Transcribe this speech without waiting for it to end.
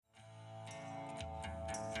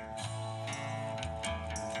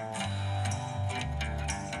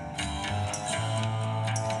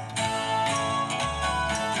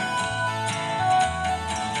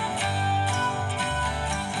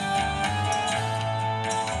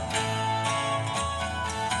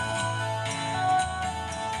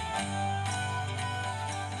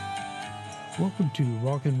Welcome to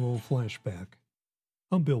Rock and Roll Flashback.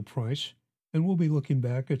 I'm Bill Price, and we'll be looking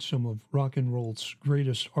back at some of rock and roll's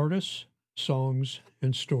greatest artists, songs,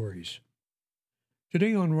 and stories.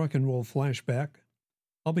 Today on Rock and Roll Flashback,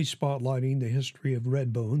 I'll be spotlighting the history of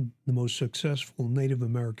Redbone, the most successful Native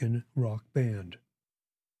American rock band.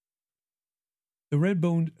 The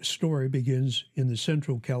Redbone story begins in the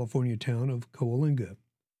central California town of Coalinga.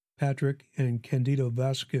 Patrick and Candido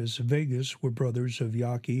Vasquez Vegas were brothers of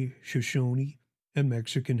Yaqui, Shoshone, and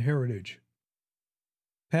Mexican heritage.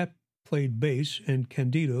 Pat played bass, and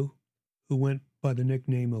Candido, who went by the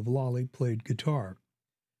nickname of Lolly, played guitar.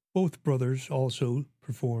 Both brothers also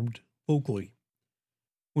performed vocally.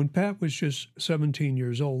 When Pat was just 17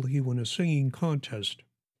 years old, he won a singing contest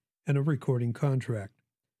and a recording contract.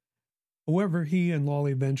 However, he and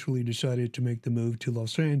Lolly eventually decided to make the move to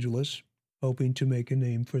Los Angeles, hoping to make a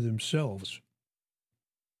name for themselves.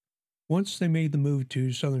 Once they made the move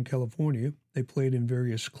to Southern California, they played in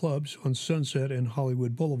various clubs on Sunset and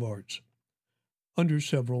Hollywood Boulevards, under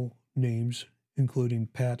several names, including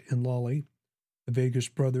Pat and Lolly, the Vegas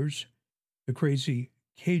Brothers, the Crazy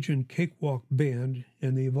Cajun Cakewalk Band,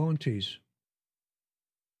 and the Avantis.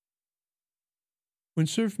 When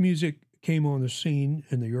surf music came on the scene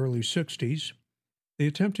in the early 60s, they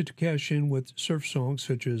attempted to cash in with surf songs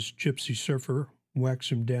such as Gypsy Surfer,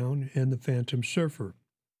 Wax 'Em Down, and The Phantom Surfer.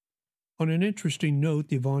 On an interesting note,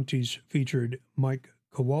 the Avantis featured Mike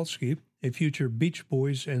Kowalski, a future Beach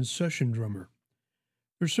Boys and session drummer.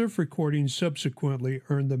 Their surf recordings subsequently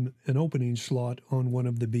earned them an opening slot on one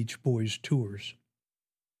of the Beach Boys tours.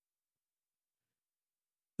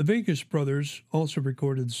 The Vegas Brothers also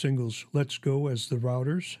recorded the singles Let's Go as the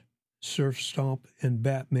Routers, Surf Stomp and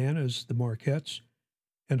Batman as the Marquettes,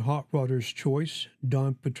 and Hot Rodder's Choice,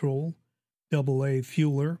 Dawn Patrol, Double A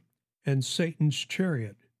Fueler, and Satan's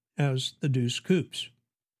Chariot as the Deuce Coups.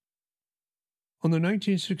 On the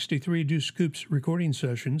 1963 Deuce Coups recording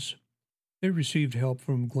sessions, they received help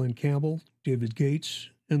from Glenn Campbell, David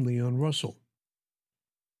Gates, and Leon Russell.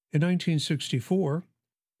 In 1964,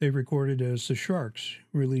 they recorded as the Sharks,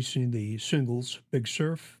 releasing the singles Big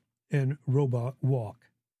Surf and Robot Walk.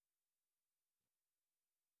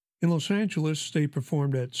 In Los Angeles, they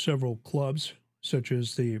performed at several clubs, such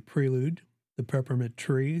as the Prelude, the Peppermint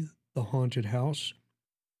Tree, the Haunted House,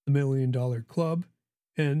 the $1 Million Club,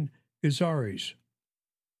 and Gazzarri's.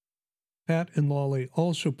 Pat and Lolly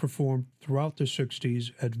also performed throughout the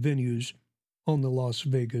 60s at venues on the Las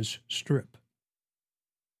Vegas Strip.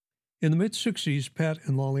 In the mid-60s, Pat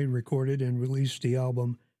and Lolly recorded and released the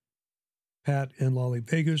album Pat and Lolly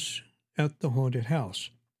Vegas at the Haunted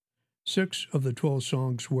House. 6 of the 12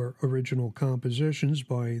 songs were original compositions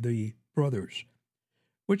by the brothers,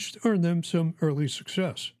 which earned them some early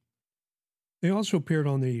success. They also appeared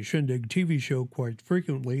on the Shindig TV show quite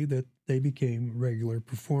frequently that they became regular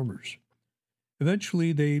performers.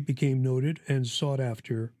 Eventually, they became noted and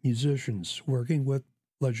sought-after musicians, working with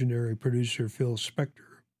legendary producer Phil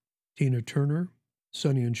Spector, Tina Turner,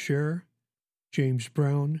 Sonny and Cher, James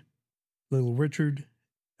Brown, Little Richard,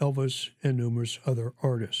 Elvis, and numerous other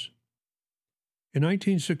artists. In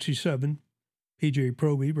 1967, P.J.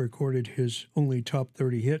 Proby recorded his only top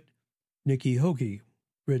 30 hit, Nicky Hokey,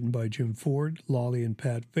 written by Jim Ford, Lolly, and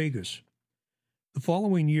Pat Vegas. The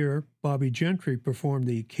following year, Bobby Gentry performed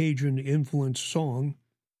the Cajun-influenced song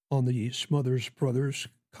on the Smothers Brothers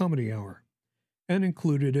Comedy Hour and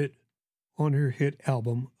included it on her hit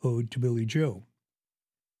album Ode to Billy Joe.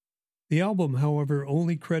 The album, however,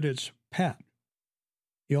 only credits Pat.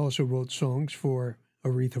 He also wrote songs for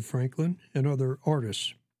Aretha Franklin and other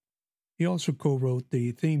artists. He also co-wrote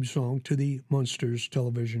the theme song to the Munsters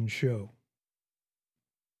television show.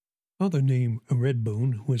 How the name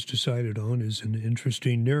Redbone was decided on is an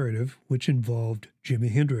interesting narrative which involved Jimi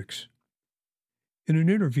Hendrix. In an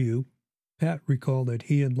interview, Pat recalled that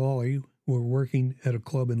he and Lolly were working at a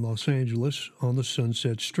club in Los Angeles on the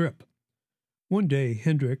Sunset Strip. One day,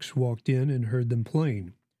 Hendrix walked in and heard them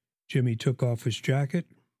playing. Jimmy took off his jacket,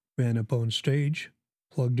 ran up on stage,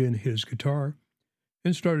 plugged in his guitar,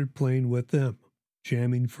 and started playing with them,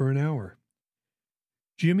 jamming for an hour.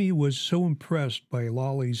 Jimmy was so impressed by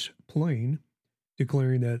Lolly's playing,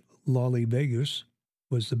 declaring that Lolly Vegas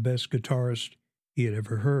was the best guitarist he had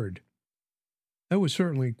ever heard. That was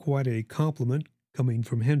certainly quite a compliment coming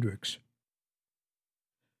from Hendrix.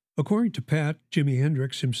 According to Pat, Jimi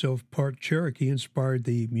Hendrix, himself part Cherokee, inspired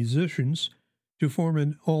the musicians to form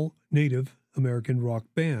an all-Native American rock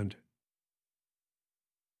band.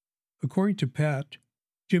 According to Pat,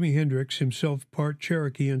 Jimi Hendrix, himself part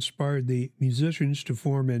Cherokee, inspired the musicians to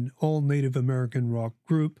form an all-Native American rock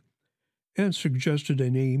group and suggested a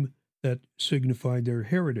name that signified their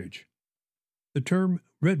heritage. The term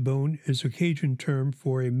Redbone is a Cajun term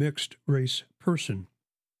for a mixed-race person.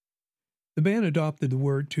 The band adopted the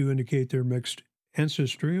word to indicate their mixed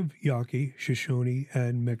ancestry of Yaqui, Shoshone,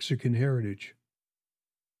 and Mexican heritage.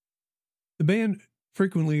 The band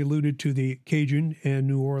frequently alluded to the Cajun and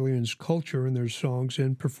New Orleans culture in their songs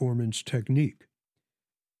and performance technique.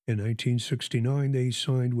 In 1969, they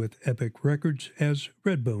signed with Epic Records as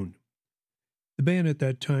Redbone. The band at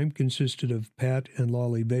that time consisted of Pat and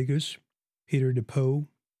Lolly Vegas, Peter DePoe,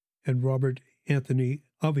 and Robert Anthony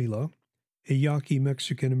Avila, a Yaqui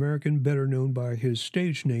Mexican-American better known by his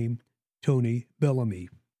stage name, Tony Bellamy.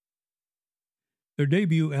 Their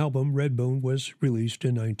debut album, Redbone, was released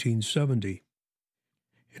in 1970.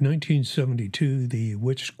 In 1972, the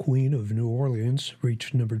Witch Queen of New Orleans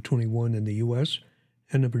reached number 21 in the U.S.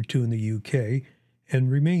 and number 2 in the U.K., and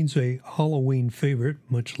remains a Halloween favorite,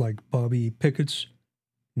 much like Bobby Pickett's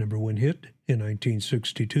number 1 hit in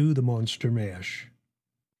 1962, The Monster Mash.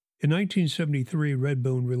 In 1973,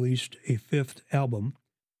 Redbone released a 5th album,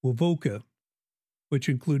 Wovoka, which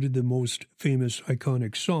included the most famous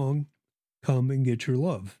iconic song, Come and Get Your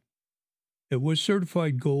Love. It was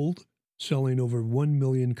certified gold, selling over 1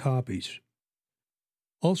 million copies.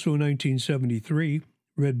 Also in 1973,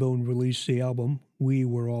 Redbone released the album We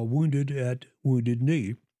Were All Wounded at Wounded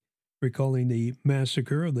Knee, recalling the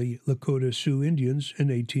massacre of the Lakota Sioux Indians in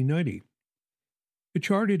 1890. It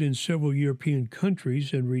charted in several European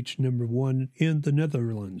countries and reached number 1 in the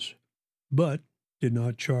Netherlands, but did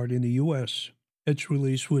not chart in the U.S. Its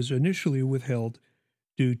release was initially withheld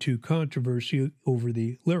due to controversy over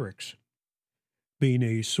the lyrics. Being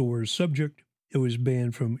a sore subject, it was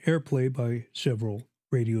banned from airplay by several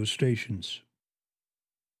radio stations.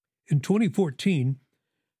 In 2014,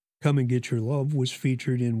 Come and Get Your Love was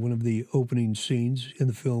featured in one of the opening scenes in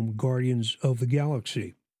the film Guardians of the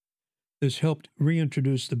Galaxy. This helped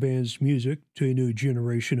reintroduce the band's music to a new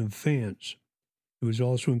generation of fans. It was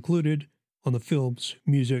also included on the film's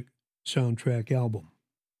music soundtrack album.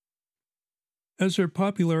 As their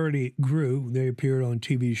popularity grew, they appeared on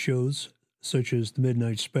TV shows such as The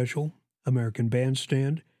Midnight Special, American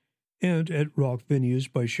Bandstand, and at rock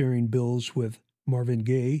venues by sharing bills with Marvin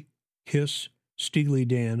Gaye, Kiss, Steely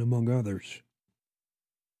Dan, among others.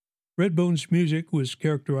 Redbone's music was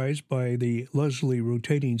characterized by the Leslie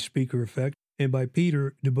rotating speaker effect and by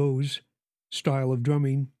Peter DeBoe's style of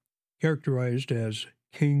drumming, characterized as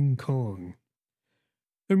King Kong.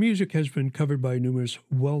 Their music has been covered by numerous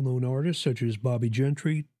well-known artists such as Bobby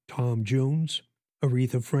Gentry, Tom Jones,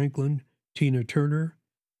 Aretha Franklin, Tina Turner,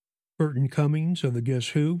 Burton Cummings of the Guess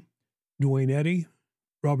Who, Duane Eddy,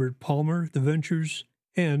 Robert Palmer, The Ventures,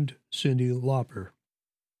 and Cyndi Lauper.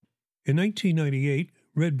 In 1998,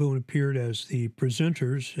 Redbone appeared as the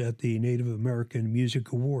presenters at the Native American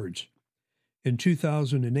Music Awards. In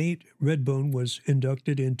 2008, Redbone was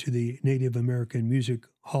inducted into the Native American Music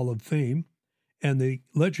Hall of Fame and the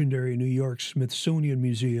legendary New York Smithsonian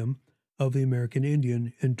Museum of the American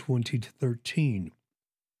Indian in 2013.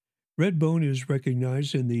 Redbone is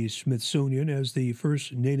recognized in the Smithsonian as the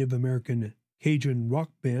first Native American Cajun rock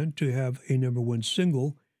band to have a number 1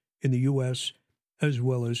 single in the U.S. as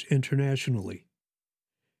well as internationally.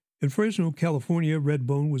 In Fresno, California,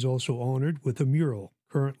 Redbone was also honored with a mural,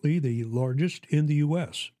 currently the largest in the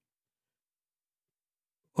U.S.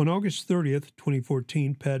 On August 30th,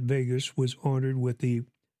 2014, Pat Vegas was honored with the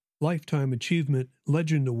Lifetime Achievement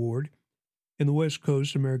Legend Award in the West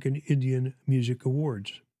Coast American Indian Music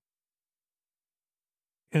Awards.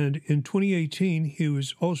 And in 2018, he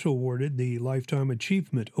was also awarded the Lifetime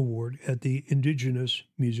Achievement Award at the Indigenous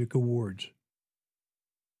Music Awards.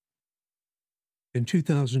 In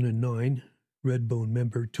 2009, Redbone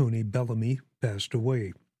member Tony Bellamy passed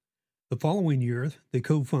away. The following year, the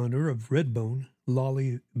co-founder of Redbone,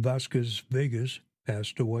 Lolly Vasquez Vegas,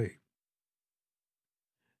 passed away.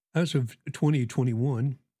 As of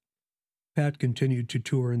 2021, Pat continued to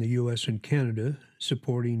tour in the U.S. and Canada,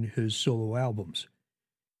 supporting his solo albums.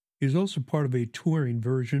 He is also part of a touring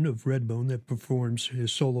version of Redbone that performs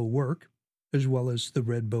his solo work, as well as the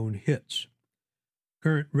Redbone hits.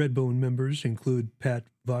 Current Redbone members include Pat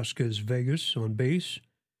Vasquez Vegas on bass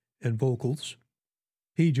and vocals,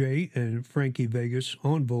 PJ and Frankie Vegas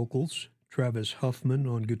on vocals, Travis Huffman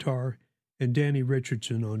on guitar, and Danny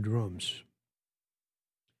Richardson on drums.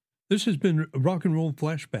 This has been Rock and Roll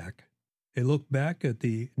Flashback, a look back at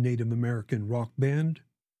the Native American rock band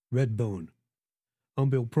Redbone. I'm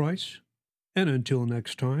Bill Price, and until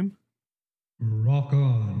next time, rock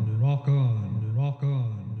on, rock on.